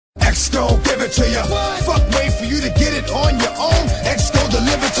X gon' give it to ya. Fuck, wait for you to get it on your own. X gon'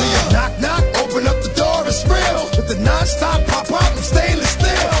 deliver to ya. Knock, knock, open up the door, it's real. With the non-stop pop-out and stainless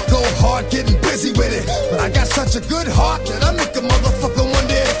steel. Go hard, getting busy with it. But I got such a good heart that I make a motherfucker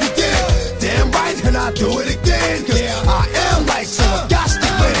wonder if he did it. Damn right, and I do it again. Cause I am like so I got to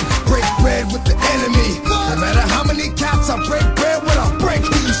win. Break bread with the enemy. No matter how many cats I break bread with, I break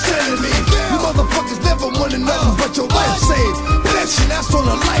who you sending me. You motherfuckers never wanted nothing but your life saved. Bitch, and that's on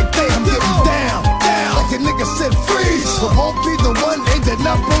a life day. I'm getting down, down. Like a nigga said freeze. But won't be the one ending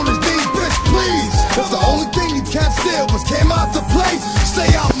up on his knees. Bitch, please. Cause the only thing you can't steal was came out to play.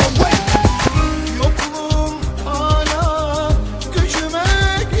 Stay out my way. Yokluğum hala gücüme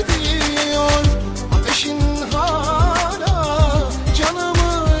gidiyor. Ateşin hala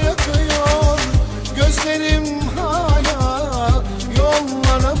canımı yakıyor. Gözlerim hala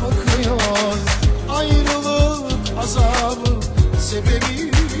yollara bakıyor. Ayrılık azabı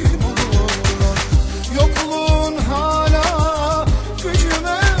sebebim olur. Yokluğun hala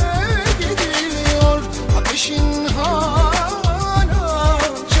gücüme gidiyor. Ateşin hala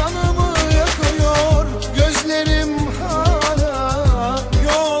canımı yakıyor. Gözlerim hala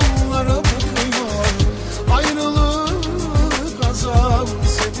yollara bakıyor. Ayrılık azabı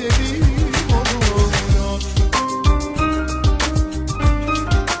sebebi